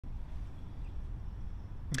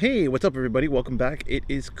Hey, what's up, everybody? Welcome back. It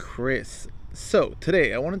is Chris. So,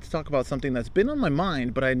 today I wanted to talk about something that's been on my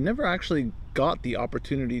mind, but I never actually got the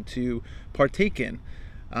opportunity to partake in.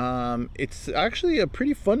 It's actually a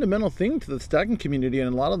pretty fundamental thing to the stacking community,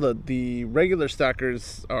 and a lot of the regular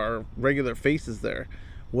stackers are regular faces there.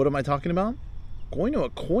 What am I talking about? Going to a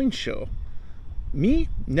coin show. Me,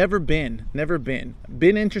 never been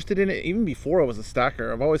interested in it even before I was a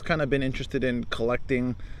stacker. I've always kind of been interested in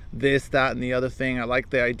collecting this, that, and the other thing. I like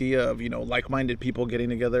the idea of, like-minded people getting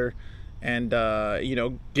together and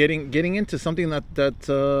getting into something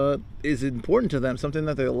that is important to them, something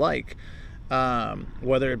that they like,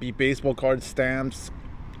 whether it be baseball cards, stamps,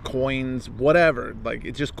 coins, whatever. Like,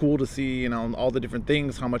 it's just cool to see, all the different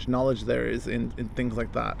things, how much knowledge there is in things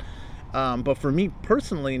like that. But for me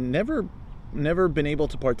personally, never been able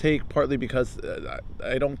to partake, partly because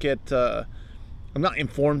I don't get I'm not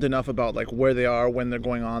informed enough about like where they are, when they're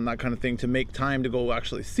going on, that kind of thing, to make time to go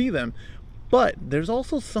actually see them. But there's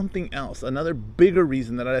also something else, another bigger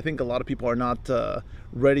reason that I think a lot of people are not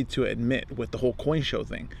ready to admit with the whole coin show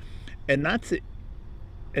thing, and that's it.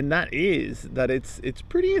 And that is that it's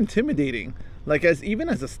pretty intimidating. Like, even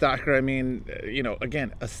as a stacker, I mean,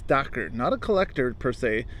 again, a stacker, not a collector per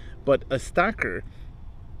se, but a stacker.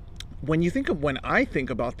 When I think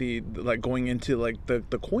about the like going into like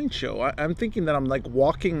the coin show, I'm thinking that I'm like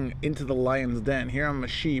walking into the lion's den. Here I'm a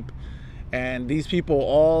sheep, and these people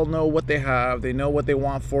all know what they have. They know what they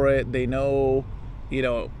want for it. They know,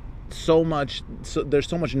 so much. So there's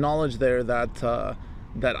so much knowledge there that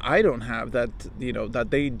I don't have, that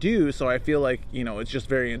they do. So I feel like, it's just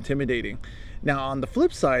very intimidating. Now, on the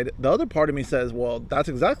flip side, the other part of me says, well, that's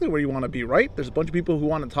exactly where you want to be, right? There's a bunch of people who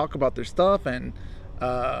want to talk about their stuff and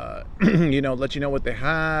let you know what they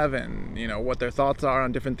have and what their thoughts are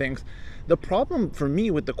on different things. The problem for me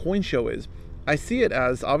with the coin show is I see it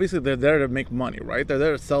as, obviously, they're there to make money, right? They're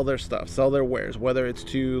there to sell their stuff, sell their wares, whether it's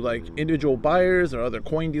to like individual buyers or other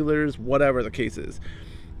coin dealers, whatever the case is.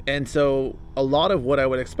 And so a lot of what I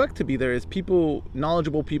would expect to be there is people,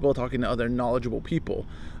 knowledgeable people talking to other knowledgeable people.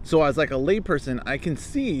 So as like a layperson, I can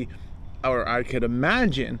see, or I could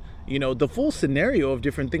imagine, the full scenario of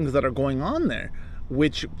different things that are going on there,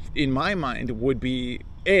 which in my mind would be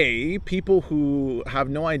people who have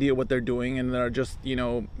no idea what they're doing and they're just,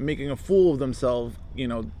 making a fool of themselves,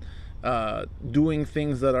 doing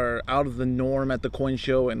things that are out of the norm at the coin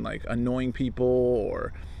show and like annoying people,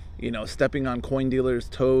 or stepping on coin dealers'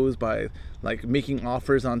 toes by like making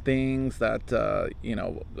offers on things that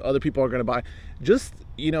other people are going to buy. Just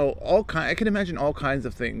I can imagine all kinds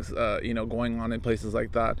of things going on in places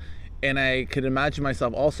like that. And I could imagine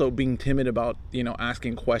myself also being timid about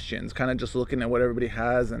asking questions, kind of just looking at what everybody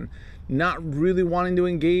has and not really wanting to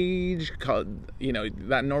engage.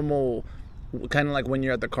 That normal kind of like when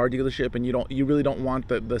you're at the car dealership and you really don't want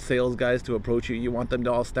the sales guys to approach you. You want them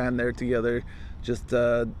to all stand there together, just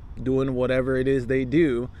doing whatever it is they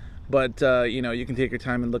do. But you can take your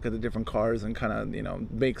time and look at the different cars and kind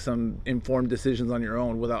of make some informed decisions on your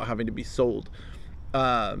own without having to be sold.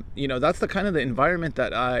 That's the kind of the environment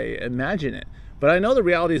that I imagine it. But I know the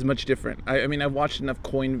reality is much different. I mean, I've watched enough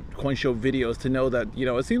coin show videos to know that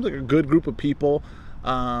it seems like a good group of people,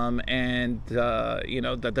 and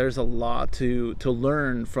that there's a lot to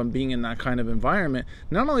learn from being in that kind of environment.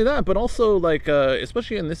 Not only that, but also like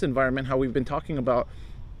especially in this environment, how we've been talking about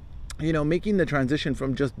making the transition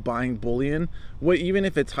from just buying bullion, even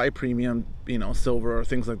if it's high premium, silver or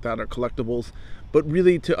things like that, or collectibles, but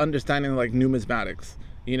really to understanding like numismatics,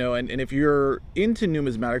 and if you're into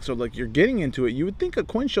numismatics or like you're getting into it, you would think a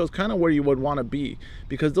coin show is kind of where you would want to be,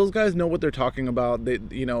 because those guys know what they're talking about.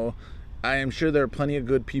 I am sure there are plenty of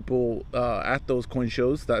good people at those coin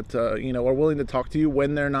shows that are willing to talk to you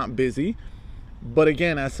when they're not busy. But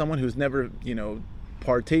again, as someone who's never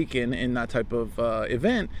partaken in that type of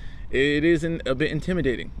event, it is a bit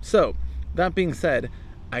intimidating. So that being said,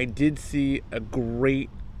 I did see a great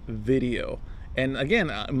video. And again,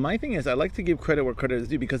 my thing is I like to give credit where credit is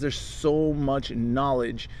due, because there's so much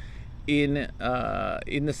knowledge in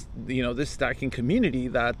this this stacking community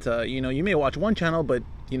that you may watch one channel, but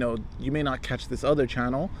you may not catch this other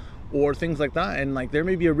channel or things like that, and like there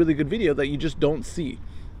may be a really good video that you just don't see.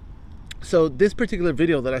 So this particular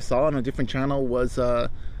video that I saw on a different channel was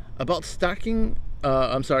about stacking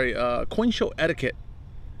coin show etiquette,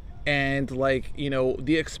 and like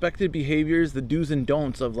the expected behaviors, the do's and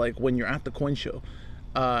don'ts of like when you're at the coin show.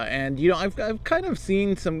 And I've kind of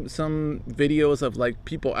seen some videos of like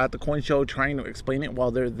people at the coin show trying to explain it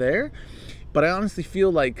while they're there, but I honestly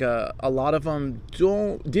feel like a lot of them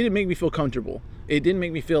didn't make me feel comfortable. It didn't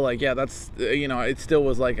make me feel like, yeah, that's it still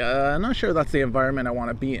was like I'm not sure that's the environment I want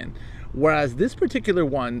to be in. Whereas this particular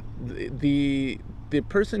one, the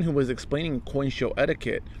person who was explaining coin show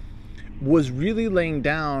etiquette was really laying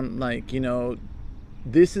down, like, you know,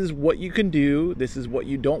 this is what you can do, this is what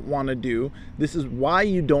you don't want to do, this is why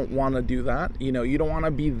you don't want to do that. You know, you don't want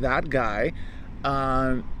to be that guy,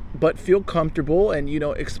 but feel comfortable, and, you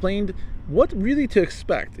know, explained what really to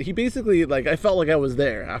expect. He basically, like, I felt like I was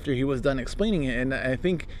there after he was done explaining it, and I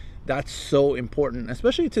think that's so important,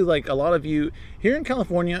 especially to, like, a lot of you here in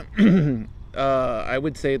California. I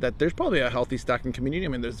would say that there's probably a healthy stacking community. I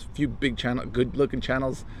mean, there's a few big good looking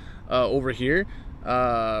channels over here.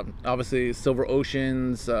 Obviously Silver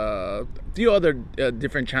Oceans, a few other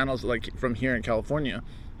different channels like from here in California,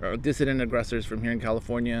 Dissident Aggressors from here in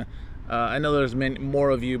California. I know there's many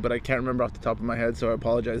more of you, but I can't remember off the top of my head, so I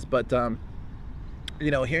apologize. But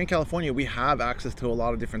you know, here in California we have access to a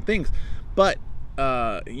lot of different things. But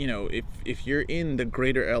you know, if you're in the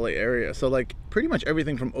greater LA area, so like pretty much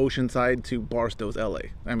everything from Oceanside to Barstow's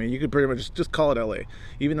LA. I mean, you could pretty much just call it LA,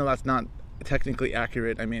 even though that's not technically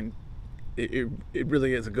accurate. I mean, it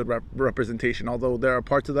really is a good representation, although there are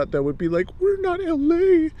parts of that would be like, we're not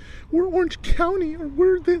LA, we're Orange County, or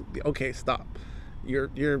we're the... Okay, stop. You're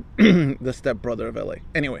the stepbrother of LA.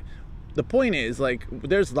 Anyway, the point is, like,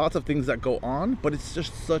 there's lots of things that go on, but it's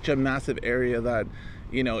just such a massive area that,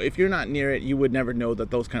 you know, if you're not near it, you would never know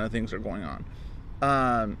that those kind of things are going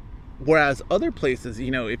on. Whereas other places, you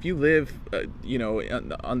know, if you live, you know,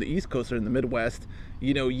 on the East Coast or in the Midwest,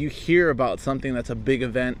 you know, you hear about something that's a big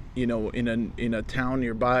event, you know, in a town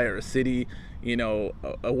nearby or a city, you know,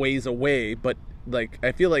 a ways away. But, like,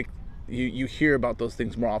 I feel like you hear about those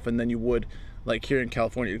things more often than you would, like, here in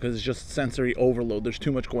California, because it's just sensory overload. There's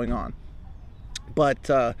too much going on. But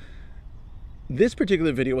this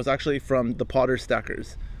particular video was actually from the Potter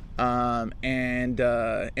Stackers, and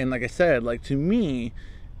like I said, like, to me,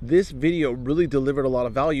 this video really delivered a lot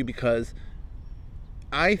of value, because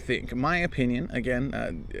I think, my opinion,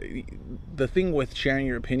 again, the thing with sharing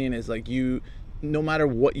your opinion is, like, no matter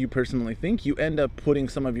what you personally think, you end up putting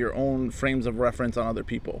some of your own frames of reference on other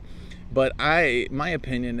people. But my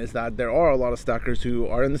opinion is that there are a lot of stackers who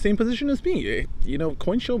are in the same position as me. You know,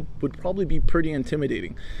 coin show would probably be pretty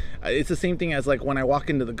intimidating. It's the same thing as, like, when I walk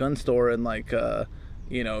into the gun store and, like,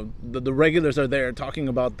 you know, the regulars are there talking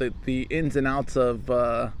about the ins and outs of,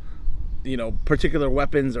 you know, particular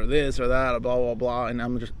weapons or this or that, or blah, blah, blah. And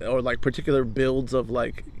I'm just, or like particular builds of,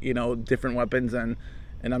 like, you know, different weapons. And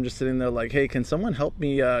I'm just sitting there like, hey, can someone help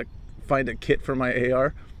me find a kit for my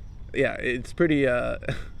AR? Yeah, it's pretty,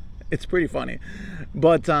 it's pretty funny.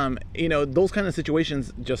 But, you know, those kind of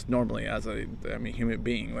situations just normally as a human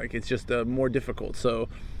being, like, it's just more difficult. So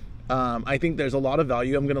I think there's a lot of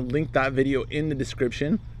value. I'm going to link that video in the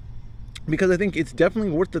description, because I think it's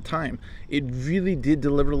definitely worth the time. It really did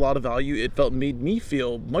deliver a lot of value. It made me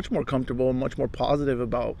feel much more comfortable and much more positive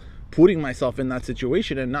about putting myself in that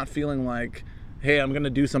situation, and not feeling like, hey, I'm going to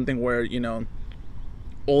do something where, you know,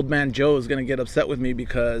 old man Joe is going to get upset with me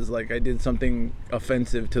because, like, I did something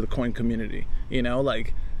offensive to the coin community, you know,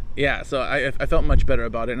 like, yeah. So I felt much better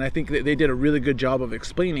about it. And I think they did a really good job of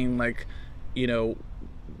explaining, like, you know,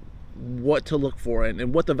 what to look for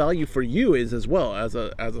and what the value for you is as well as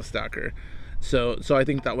a stacker. So I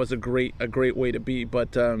think that was a great way to be.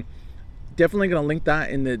 But definitely gonna link that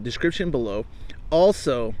in the description below.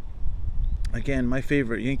 Also, again, my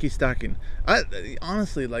favorite, Yankee Stacking. I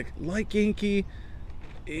honestly like Yankee.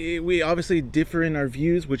 We obviously differ in our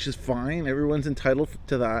views, which is fine. Everyone's entitled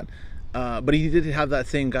to that. But he did have that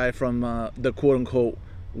same guy from the quote-unquote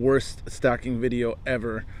worst stacking video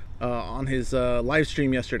ever on his live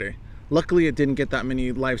stream yesterday. Luckily, it didn't get that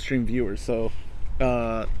many live stream viewers, so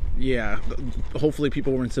yeah, hopefully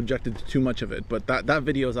people weren't subjected to too much of it. But that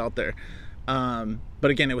video is out there.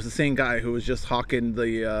 But again, it was the same guy who was just hawking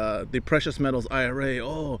the precious metals IRA.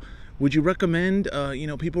 Oh, would you recommend you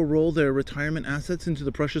know, people roll their retirement assets into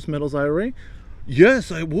the precious metals IRA?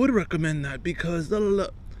 Yes, I would recommend that, because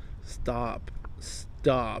stop.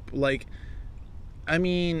 Like, I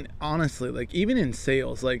mean, honestly, like, even in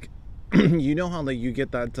sales, like, you know how, like, you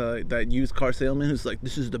get that used car salesman who's like,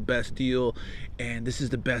 this is the best deal, and this is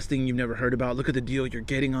the best thing you've never heard about. Look at the deal you're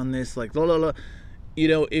getting on this, like, blah, blah, blah. You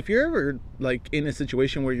know, if you're ever, like, in a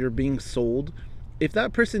situation where you're being sold, if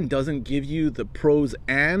that person doesn't give you the pros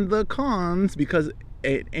and the cons, because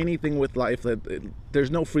anything with life,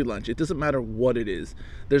 there's no free lunch. It doesn't matter what it is.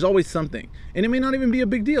 There's always something, and it may not even be a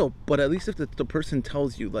big deal, but at least if the person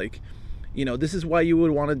tells you, like, you know, this is why you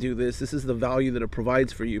would want to do this. This is the value that it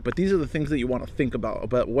provides for you. But these are the things that you want to think about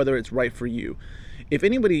whether it's right for you. If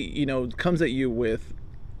anybody, you know, comes at you with,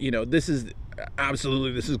 you know, this is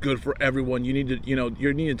absolutely, this is good for everyone, you need to, you know,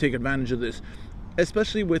 you need to take advantage of this.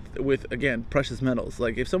 especially with again, precious metals.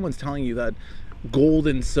 Like if someone's telling you that gold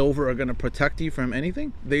and silver are going to protect you from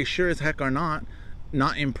anything, they sure as heck are not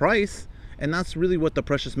in price. And that's really what the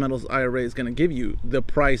precious metals IRA is going to give you, the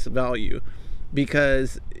price value.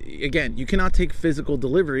 Because again, you cannot take physical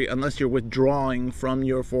delivery unless you're withdrawing from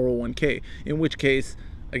your 401k, in which case,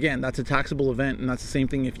 again, that's a taxable event. And that's the same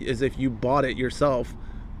thing as if you bought it yourself,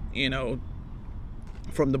 you know,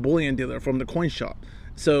 from the bullion dealer, from the coin shop.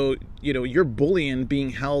 So, you know, your bullion being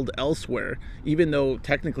held elsewhere, even though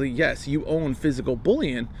technically, yes, you own physical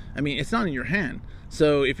bullion, I mean, it's not in your hand.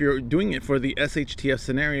 So if you're doing it for the SHTF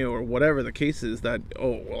scenario or whatever the case is, that,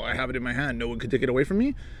 oh, well, I have it in my hand, no one could take it away from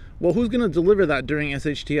me. Well, who's going to deliver that during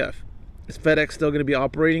SHTF? Is FedEx still going to be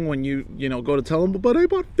operating when you know, go to tell them, but I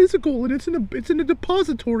bought physical and it's in a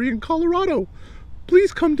depository in Colorado.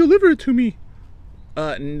 Please come deliver it to me.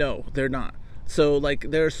 No, they're not. So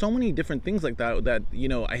like there are so many different things like that, you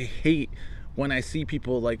know, I hate when I see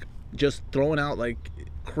people like just throwing out like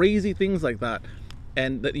crazy things like that.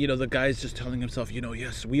 And that, you know, the guy's just telling himself, you know,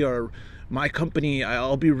 yes, we are my company.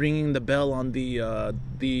 I'll be ringing the bell on the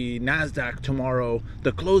NASDAQ tomorrow,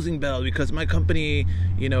 the closing bell, because my company,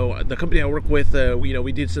 you know, the company I work with, you know,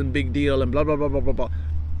 we did some big deal and blah, blah, blah, blah, blah, blah.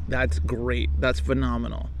 That's great. That's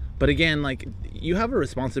phenomenal. But again, like, you have a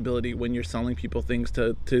responsibility when you're selling people things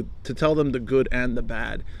to tell them the good and the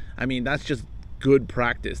bad. I mean, that's just good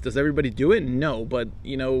practice. Does everybody do it? No. But,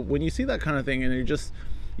 you know, when you see that kind of thing and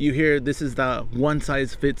you hear this is the one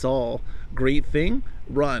size fits all great thing,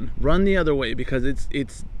 run the other way, because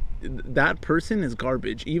it's that person is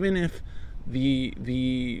garbage. Even if the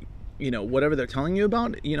you know, whatever they're telling you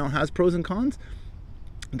about, you know, has pros and cons,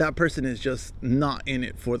 that person is just not in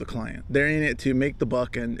it for the client. They're in it to make the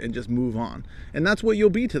buck and just move on. And that's what you'll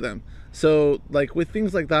be to them. So like with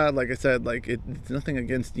things like that, like I said, like it's nothing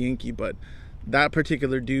against Yankee, but that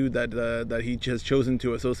particular dude that he has chosen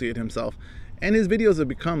to associate himself, and his videos have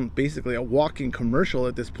become basically a walking commercial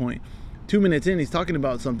at this point. 2 minutes in, he's talking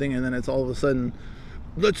about something, and then it's all of a sudden,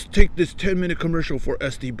 let's take this 10-minute commercial for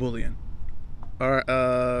SD Bullion.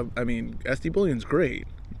 I mean, SD Bullion's great,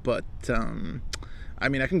 but I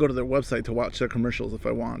mean, I can go to their website to watch their commercials if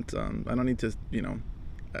I want. I don't need to, you know,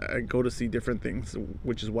 I go to see different things,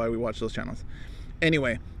 which is why we watch those channels.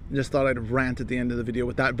 Anyway, just thought I'd rant at the end of the video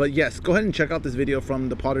with that. But yes, go ahead and check out this video from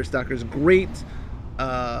the Potter Stackers. Great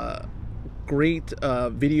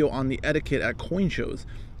video on the etiquette at coin shows.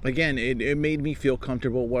 Again, it made me feel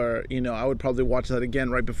comfortable where, you know, I would probably watch that again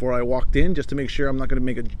right before I walked in, just to make sure I'm not going to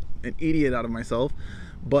make an idiot out of myself.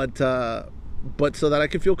 But so that I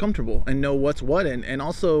could feel comfortable and know what's what, and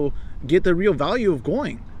also get the real value of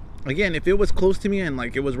going. Again, if it was close to me and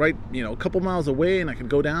like it was right, you know, a couple miles away and I could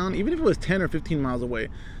go down, even if it was 10 or 15 miles away,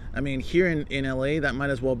 I mean, here in LA, that might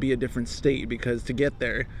as well be a different state, because to get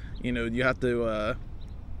there, you know, you have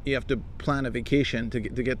to plan a vacation to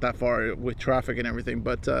get that far with traffic and everything.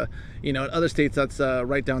 But you know, in other states, that's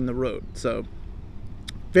right down the road. So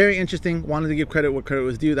very interesting. Wanted to give credit where credit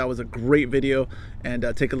was due. That was a great video, and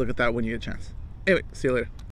take a look at that when you get a chance. Anyway, see you later.